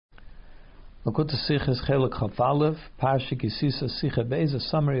Lakuta Sicha is Chelek Chafalev, Parsha Ki Sisa Sicha Beis, a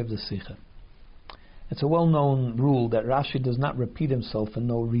summary of the Sicha. It's a well-known rule that Rashi does not repeat himself for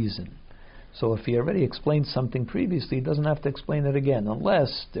no reason. So if he already explained something previously, he doesn't have to explain it again,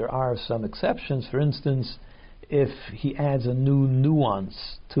 unless there are some exceptions. For instance, if he adds a new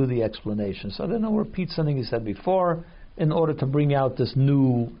nuance to the explanation. So then he'll repeat something he said before in order to bring out this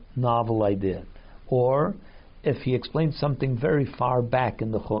new novel idea. Or if he explained something very far back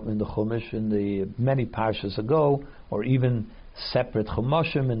in the Chumash, in the many parshas ago, or even separate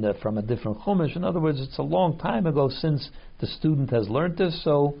Chumashim from a different Chumash. In other words, it's a long time ago since the student has learned this,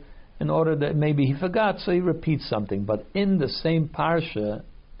 so in order that maybe he forgot, so he repeats something. But in the same parsha,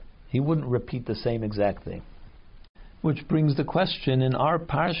 he wouldn't repeat the same exact thing. Which brings the question, in our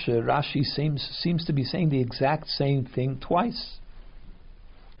parsha, Rashi seems to be saying the exact same thing twice.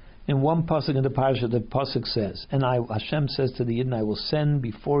 In one pasuk in the parsha, the pasuk says, and Hashem says to the Yidden, I will send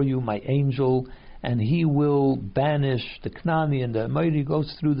before you my angel, and he will banish the Knani and the Amori.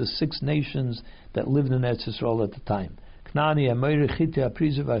 Goes through the 6 nations that lived in Eretz Yisrael at the time. Knani, Amori, Chiti,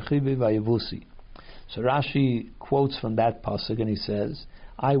 Aprizi, Vachivi, Vayevusi. So Rashi quotes from that pasuk, and he says,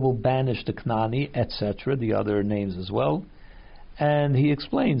 I will banish the Knani, etc., the other names as well. And he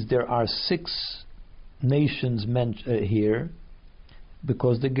explains there are 6 nations here,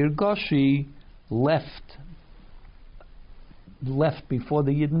 because the Girgashi left before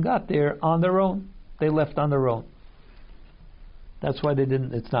the Yidden got there on their own. They left on their own. That's why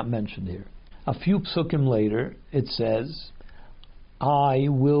it's not mentioned here. A few psukim later, it says, I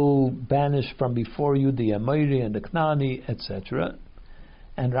will banish from before you the Amori and the Knani, etc.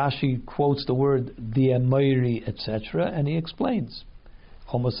 And Rashi quotes the word the Amori, etc., and he explains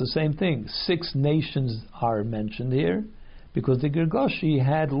almost the same thing. 6 nations are mentioned here, because the Girgashi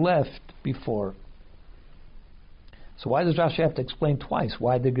had left before. So why does Rashi have to explain twice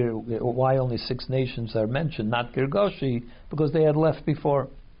why only 6 nations are mentioned, not Girgashi, because they had left before?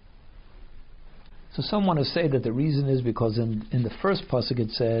 So some want to say that the reason is because in the first pasuk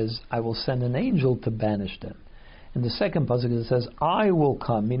it says, I will send an angel to banish them. In the second pasuk it says, I will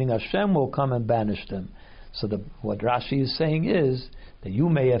come, meaning Hashem will come and banish them. So what Rashi is saying is that you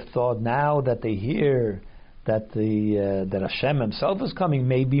may have thought now that they hear that that Hashem himself is coming,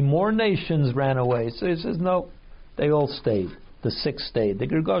 maybe more nations ran away. So he says, no, they all stayed. The 6 stayed. The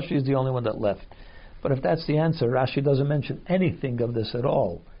Girgashi is the only one that left. But if that's the answer, Rashi doesn't mention anything of this at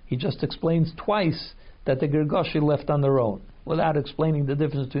all. He just explains twice that the Girgashi left on their own, without explaining the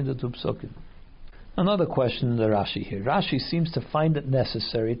difference between the 2 psukim. Another question in the Rashi here. Rashi seems to find it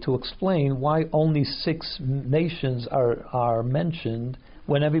necessary to explain why only 6 nations are mentioned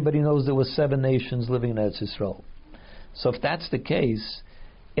when everybody knows there were 7 nations living in Eretz Yisrael. So if that's the case,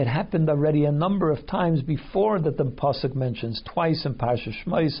 it happened already a number of times before that the pasuk mentions twice in Parsha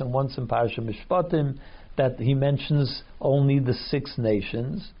Shmos and once in Parsha Mishpatim that he mentions only the 6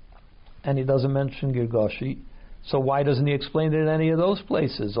 nations, and he doesn't mention Girgashi. So why doesn't he explain it in any of those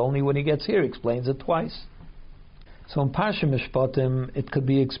places? Only when he gets here he explains it twice. So in Parsha Mishpatim it could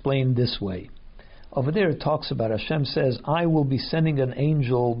be explained this way. Over there it talks about, Hashem says, I will be sending an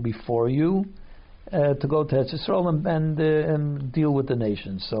angel before you to go to Eretz Yisrael and deal with the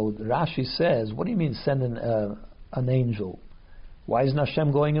nations. So Rashi says, what do you mean sending an angel? Why isn't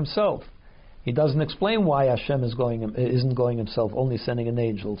Hashem going himself? He doesn't explain why Hashem isn't going himself, only sending an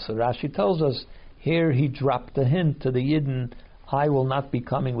angel. So Rashi tells us, here he dropped the hint to the Yidden, I will not be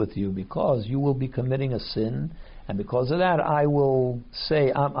coming with you because you will be committing a sin, and because of that I will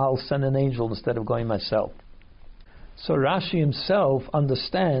say I'll send an angel instead of going myself. So Rashi himself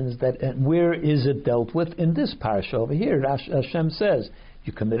understands that, and where is it dealt with? In this parsha over here, Hashem says,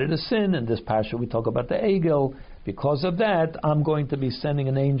 you committed a sin. In this parsha we talk about the Egel. Because of that, I'm going to be sending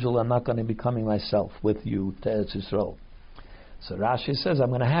an angel. I'm not going to be coming myself with you to Eretz Yisrael. So Rashi says, I'm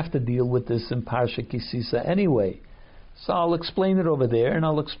going to have to deal with this in Parsha Ki Sisa anyway. So I'll explain it over there, and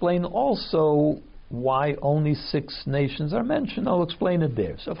I'll explain also why only 6 nations are mentioned. I'll explain it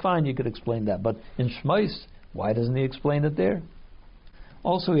there. So fine, you could explain that. But in Shmos, why doesn't he explain it there?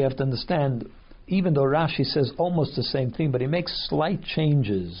 Also, you have to understand, even though Rashi says almost the same thing, but he makes slight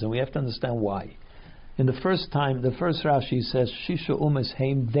changes, and we have to understand why. In the first Rashi says, Shisha Umas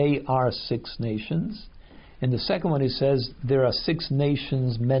Haim, they are 6 nations. In the second one he says, there are 6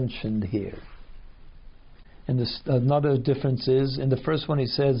 nations mentioned here. And another difference is, in the first one he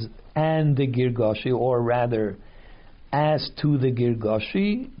says, and the Girgashi, or rather, as to the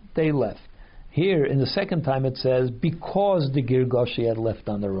Girgashi, they left. Here, in the second time it says, because the Girgashi had left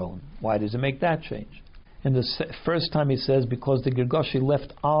on their own. Why does it make that change? In the first time he says, because the Girgashi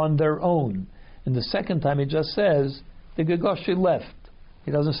left on their own. In the second time he just says, the Girgashi left.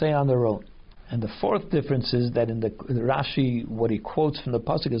 He doesn't say on their own. And the fourth difference is that in the Rashi, what he quotes from the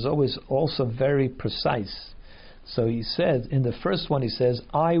pasuk is always also very precise. So he says, in the first one he says,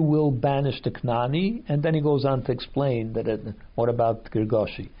 I will banish the Knani, and then he goes on to explain that what about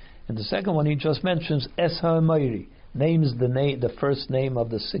Girgashi. In the second one he just mentions Es HaMairi, names the first name of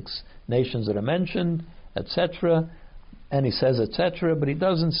the 6 nations that are mentioned, etc. And he says etc., but he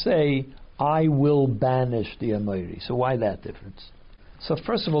doesn't say, I will banish the Amairi. So why that difference? So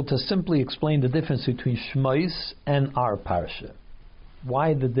first of all, to simply explain the difference between Shmos and our Parsha.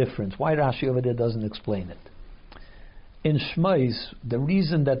 Why the difference? Why Rashi over there doesn't explain it? In Shmos, the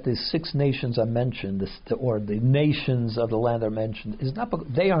reason that the 6 nations are mentioned, or the nations of the land are mentioned, is not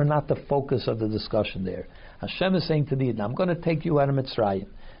they are not the focus of the discussion there. Hashem is saying to the Yidden, I'm going to take you out of Mitzrayim,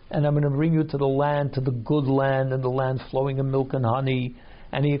 and I'm going to bring you to the land, to the good land, and the land flowing in milk and honey.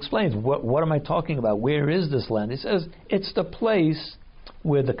 And he explains, what am I talking about? Where is this land? He says, it's the place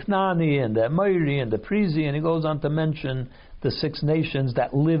where the Knani and the Amori and the Prizi, and he goes on to mention the 6 nations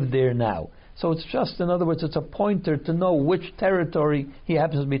that live there now. So it's just, in other words, it's a pointer to know which territory he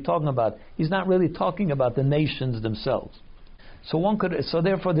happens to be talking about. He's not really talking about the nations themselves. So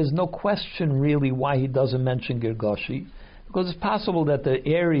therefore there's no question really why he doesn't mention Girgashi, because it's possible that the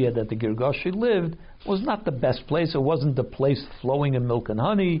area that the Girgashi lived was not the best place. It wasn't the place flowing in milk and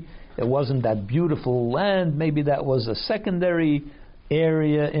honey. It wasn't that beautiful land. Maybe that was a secondary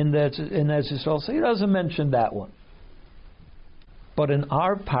area in Eretz Yisrael. So he doesn't mention that one. But in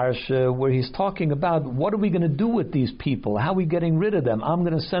our parsha, where he's talking about what are we going to do with these people, how are we getting rid of them? I'm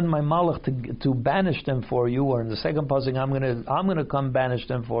going to send my malach to banish them for you, or in the second pasuk, I'm going to come banish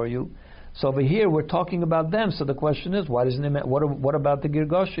them for you. So over here, we're talking about them. So the question is, why doesn't he? What about the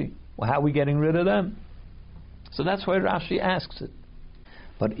Girgashi? Well, how are we getting rid of them? So that's why Rashi asks it.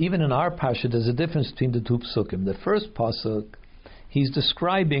 But even in our parsha, there's a difference between the 2 psukim. The first pasuk, he's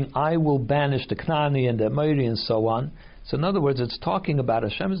describing, I will banish the Knani and the Amori and so on. So in other words, it's talking about,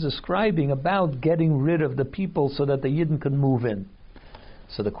 Hashem is describing about getting rid of the people so that the Yidden can move in.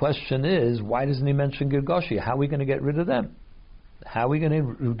 So the question is, why doesn't he mention Girgashi? How are we going to get rid of them? How are we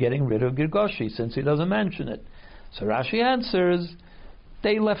going to getting rid of Girgashi since he doesn't mention it? So Rashi answers,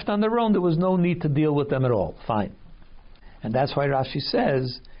 they left on their own. There was no need to deal with them at all. Fine. And that's why Rashi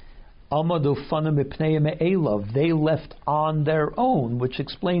says, Amadu Fana Mipnei Me'elav, they left on their own, which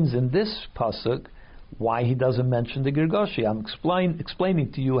explains in this pasuk why he doesn't mention the Girgashi. I'm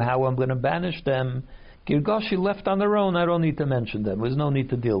explaining to you how I'm going to banish them. Girgashi left on their own, I don't need to mention them. There's no need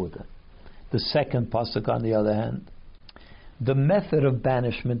to deal with them. The second pasuk, on the other hand, the method of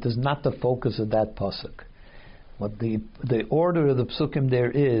banishment is not the focus of that pasuk. What the order of the psukim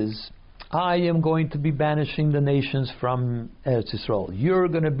there is, I am going to be banishing the nations from Eretz Yisrael. You're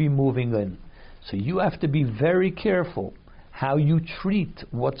going to be moving in. So you have to be very careful how you treat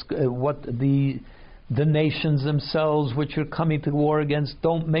what the nations themselves which you're coming to war against.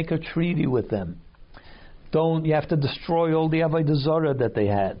 Don't make a treaty with them. You have to destroy all the Avodah Zarah that they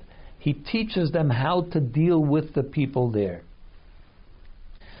had. He teaches them how to deal with the people there.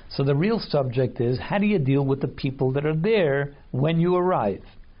 So the real subject is, how do you deal with the people that are there when you arrive?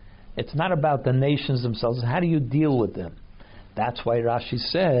 It's not about the nations themselves. How do you deal with them? That's why Rashi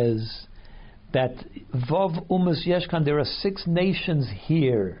says that Vav Umas Yeshkan, there are 6 nations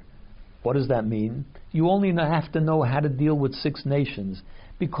here. What does that mean? You only have to know how to deal with 6 nations,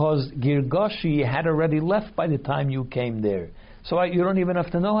 because Girgashi had already left by the time you came there. So you don't even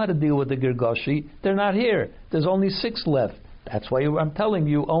have to know how to deal with the Girgashi. They're not here. There's only 6 left. That's why I'm telling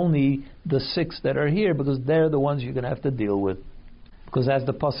you only the 6 that are here, because they're the ones you're going to have to deal with. Because as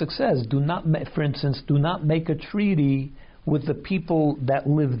the pasuk says, do not make a treaty with the people that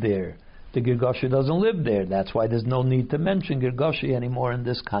live there. The Girgashi doesn't live there. That's why there's no need to mention Girgashi anymore in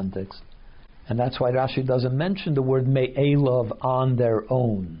this context. And that's why Rashi doesn't mention the word me'elav, on their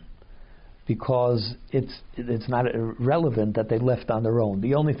own, because it's not relevant that they left on their own.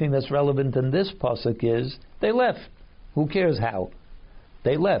 The only thing that's relevant in this pasuk is they left. Who cares how?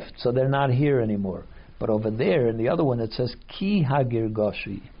 They left, so they're not here anymore. But over there, in the other one, it says Ki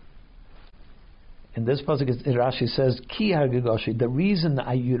Girgashi. In this pasuk, Rashi says Ki Girgashi. The reason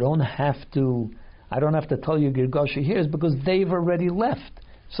I don't have to tell you Girgashi here is because they've already left.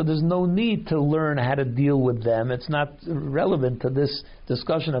 So there's no need to learn how to deal with them. It's not relevant to this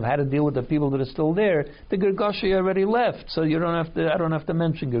discussion of how to deal with the people that are still there. The Girgashi already left, so I don't have to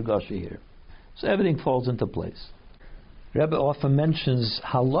mention Girgashi here. So everything falls into place. Rebbe often mentions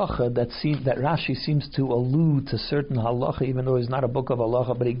halacha that Rashi seems to allude to certain halacha, even though it's not a book of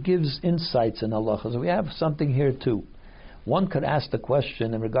halacha, but it gives insights in halacha. So we have something here too. One could ask the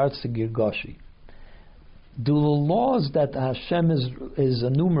question in regards to Girgashi. do the laws that Hashem is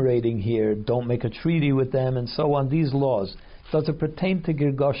enumerating here, don't make a treaty with them and so on, these laws, does it pertain to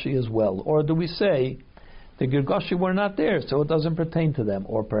Girgashi as well? Or do we say, the Girgashi were not there, so it doesn't pertain to them?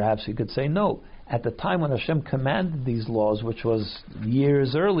 Or perhaps you could say, no, at the time when Hashem commanded these laws, which was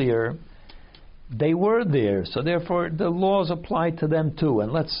years earlier, they were there, so therefore the laws apply to them too.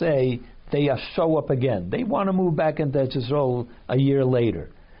 And let's say they show up again. They want to move back into Israel a year later.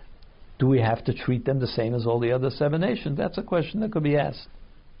 Do we have to treat them the same as all the other 7 nations? That's a question that could be asked.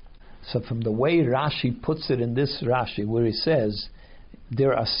 So from the way Rashi puts it in this Rashi, where he says,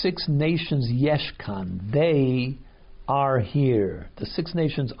 there are 6 nations Yeshkan, they are here. The 6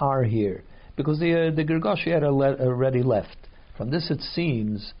 nations are here. Because the Girgashi had already left. From this it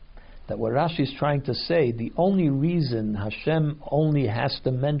seems that what Rashi is trying to say, the only reason Hashem only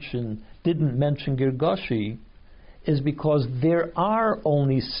didn't mention Girgashi, is because there are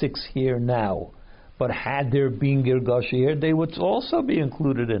only 6 here now. But had there been Girgashi here, they would also be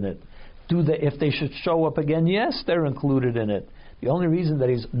included in it. If they should show up again, yes, they're included in it. The only reason that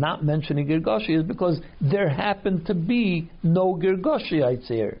he's not mentioning Girgashi is because there happened to be no Girgashiites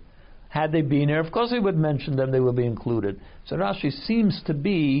here. Had they been here, of course he would mention them, they would be included. So Rashi seems to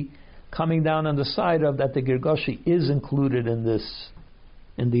be coming down on the side of that the Girgashi is included in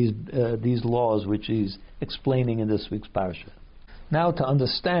these laws which he's explaining in this week's parsha. Now, to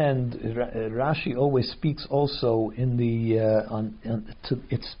understand, Rashi always speaks also in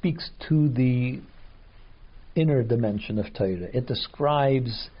it speaks to the inner dimension of Torah. It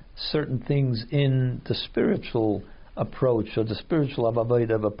describes certain things in the spiritual approach or the spiritual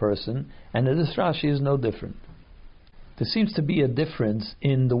avodah of a person, and this Rashi is no different. There seems to be a difference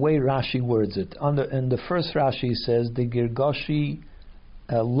in the way Rashi words it. In the first Rashi says the Girgashi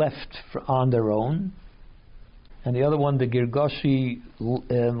left on their own, and the other one the Girgashi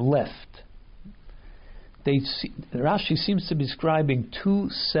left. Rashi seems to be describing 2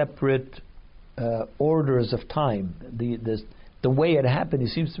 separate orders of time. The way it happened, he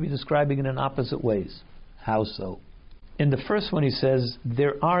seems to be describing it in opposite ways. How so? In the first one he says,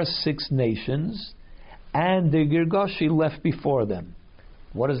 there are 6 nations, and the Girgashi left before them.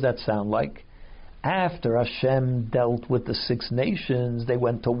 What does that sound like? After Hashem dealt with the 6 nations, they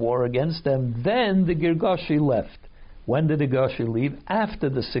went to war against them, then the Girgashi left. When did the Girgashi leave? After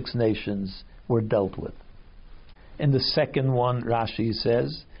the 6 nations were dealt with. In the second one, Rashi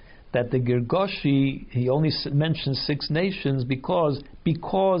says that the Girgashi, he only mentions 6 nations because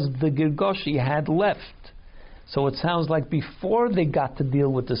the Girgashi had left. So it sounds like before they got to deal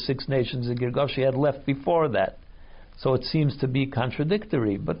with the 6 nations, the Girgashi had left before that. So it seems to be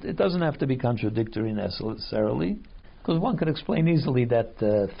contradictory, but it doesn't have to be contradictory necessarily, because one could explain easily that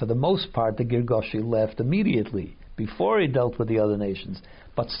for the most part the Girgashi left immediately, before he dealt with the other nations.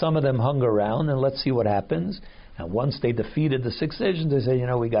 But some of them hung around, and let's see what happens. And once they defeated the 6 nations, they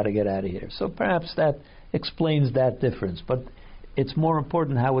say, we got to get out of here. So perhaps that explains that difference. But it's more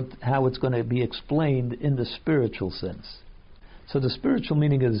important how it's going to be explained in the spiritual sense. So the spiritual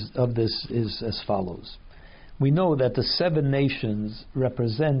meaning of this is as follows. We know that the 7 nations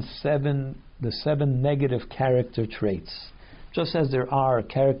represent the 7 negative character traits. Just as there are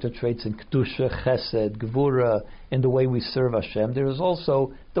character traits in Kedusha, Chesed, Gevura, in the way we serve Hashem, there is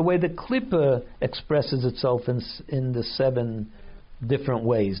also the way the Klippa expresses itself in the 7 different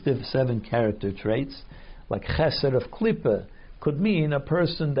ways, the 7 character traits. Like Chesed of Klippa could mean a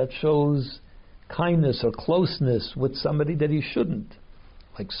person that shows kindness or closeness with somebody that he shouldn't.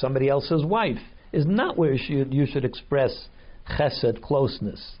 Like somebody else's wife is not where you should express Chesed,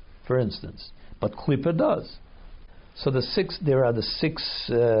 closeness, for instance. But Klippa does. So there are the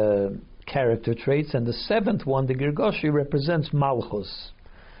 6 character traits, and the 7th one, the Girgashi, represents Malchus.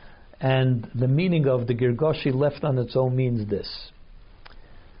 And the meaning of the Girgashi left on its own means this.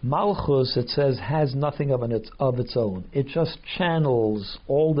 Malchus, it says, has nothing of its own. It just channels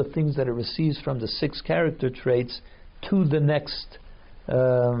all the things that it receives from the 6 character traits to the next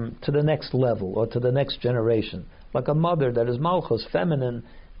level, or to the next generation. Like a mother that is Malchus, feminine,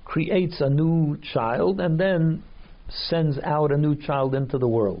 creates a new child and then sends out a new child into the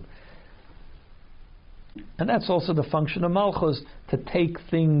world. And that's also the function of Malchus, to take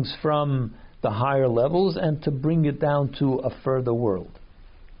things from the higher levels and to bring it down to a further world.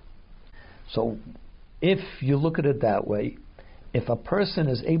 So if you look at it that way, if a person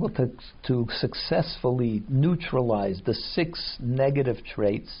is able to successfully neutralize the 6 negative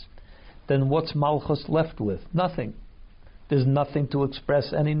traits, then what's Malchus left with? Nothing. There's nothing to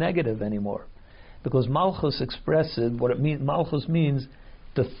express any negative anymore. Because Malchus expresses what it means. Malchus means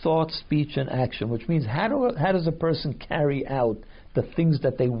the thought, speech, and action, which means how does a person carry out the things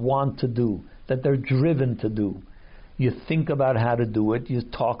that they want to do, that they're driven to do. You think about how to do it, you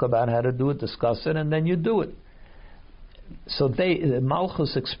talk about how to do it, discuss it, and then you do it. So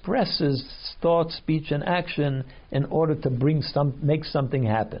Malchus expresses thought, speech, and action in order to make something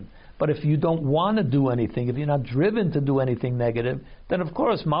happen. But if you don't want to do anything, if you're not driven to do anything negative, then of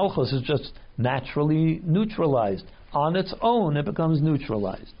course Malchus is just naturally neutralized. On its own, it becomes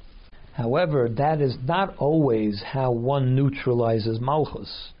neutralized. However, that is not always how one neutralizes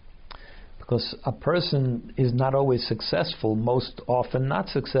Malchus. Because a person is not always successful, most often not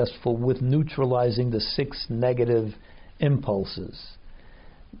successful, with neutralizing the 6 negative impulses.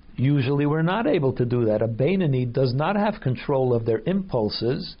 Usually we're not able to do that. A Beinoni does not have control of their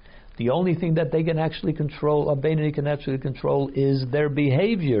impulses. The only thing that they can actually control, a Beinoni can actually control, is their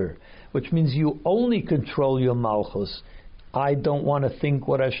behavior, which means you only control your Malchus. I don't want to think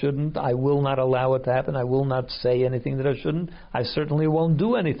what I shouldn't. I will not allow it to happen. I will not say anything that I shouldn't. I certainly won't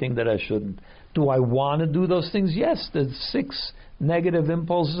do anything that I shouldn't. Do I want to do those things? Yes, the 6 negative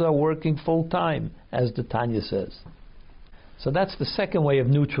impulses are working full time, as the Tanya says. So that's the second way of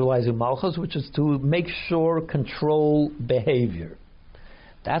neutralizing Malchus, which is to make sure control behavior.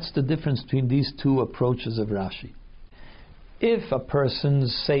 That's the difference between these two approaches of Rashi. If a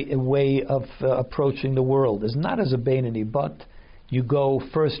person's, a way of approaching the world is not as a Beinoni, but you go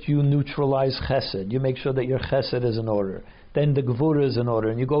first, you neutralize Chesed, you make sure that your Chesed is in order, then the Gvura is in order,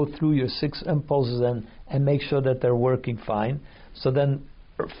 and you go through your 6 impulses and make sure that they're working fine. So then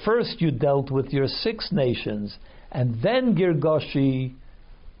first you dealt with your 6 nations, and then Girgashi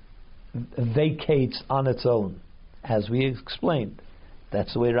vacates on its own, as we explained.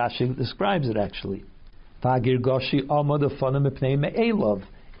 That's the way Rashi describes it, actually. It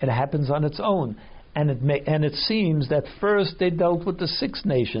happens on its own, and it seems that first they dealt with the 6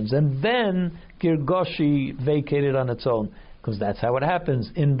 nations, and then Girgashi vacated on its own, because that's how it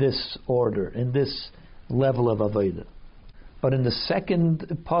happens in this order, in this level of avodah. But in the second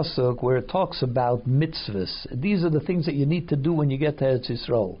pasuk, where it talks about mitzvahs, these are the things that you need to do when you get to Eretz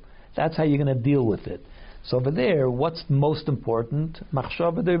Yisrael. That's how you're going to deal with it. So over there, what's most important?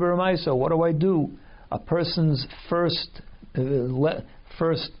 Machshava de'ber ma'isa. What do I do? A person's first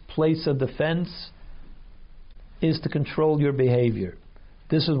place of defense is to control your behavior.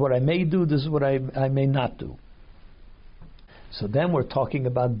 This is what I may do, this is what I may not do. So then we're talking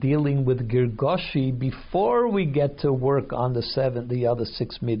about dealing with Girgashi before we get to work on the other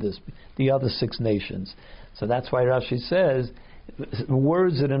 6 midas, the other 6 nations. So that's why Rashi says,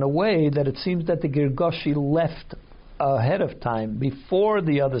 words it in a way that it seems that the Girgashi left ahead of time, before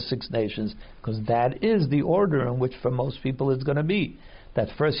the other 6 nations, because that is the order in which for most people it's going to be. That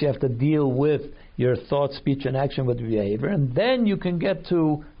first you have to deal with your thought, speech, and action with behavior, and then you can get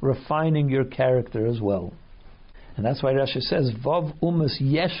to refining your character as well. And that's why Rashi says, Vav Umas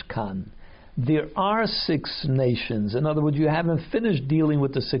Yeshkan. There are 6 nations. In other words, you haven't finished dealing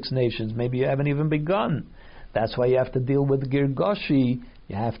with the 6 nations. Maybe you haven't even begun. That's why you have to deal with Girgashi.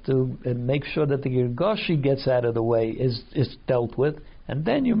 You have to make sure that the Girgashi gets out of the way, is dealt with, and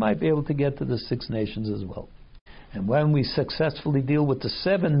then you might be able to get to the 6 nations as well. And when we successfully deal with the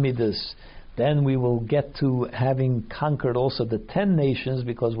 7 midas, then we will get to having conquered also the 10 nations,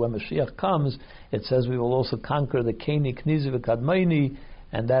 because when Mashiach comes, it says we will also conquer the Keni, Knizi, V'Kadmaini,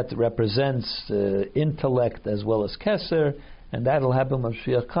 and that represents intellect as well as Keser, and that will happen when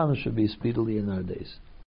Mashiach comes, should be speedily in our days.